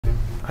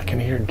I can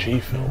hear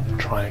G-Phil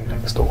trying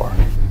next door.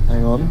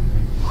 Hang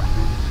on.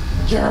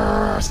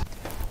 Yes!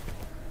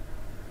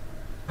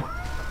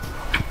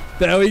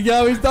 There we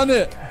go, he's done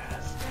it.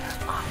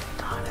 I've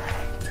done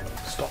it.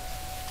 Stop.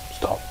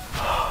 Stop.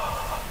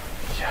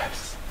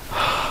 Yes.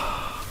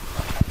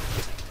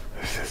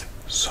 This is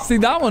so... See,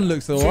 that one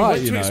looks alright,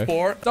 we you went to know.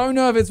 explore. Don't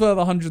know if it's worth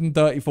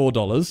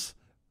 $134,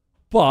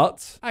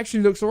 but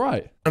actually looks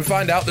alright. And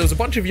find out there was a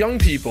bunch of young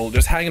people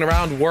just hanging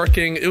around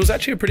working. It was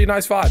actually a pretty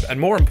nice vibe.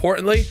 And more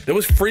importantly, there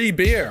was free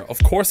beer.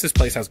 Of course this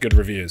place has good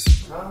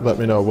reviews. Let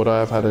me know, would I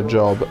have had a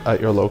job at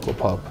your local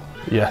pub?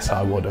 Yes,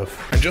 I would have.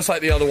 And just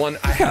like the other one,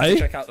 I had Okay. to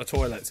check out the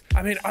toilets.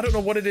 I mean, I don't know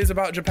what it is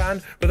about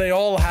Japan, but they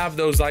all have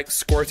those like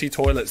squirty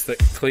toilets that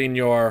clean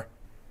your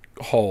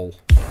hole.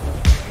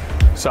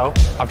 So,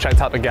 I've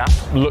checked out the Gap.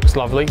 Looks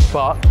lovely,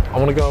 but I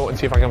want to go and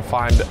see if I can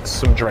find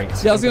some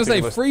drinks. Yeah, I was gonna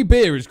say, free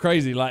beer is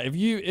crazy. Like, if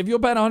you're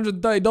paying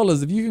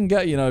 $130, if you can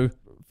get, you know,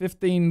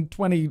 15,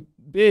 20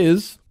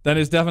 beers, then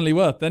it's definitely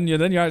worth. Then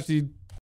you're actually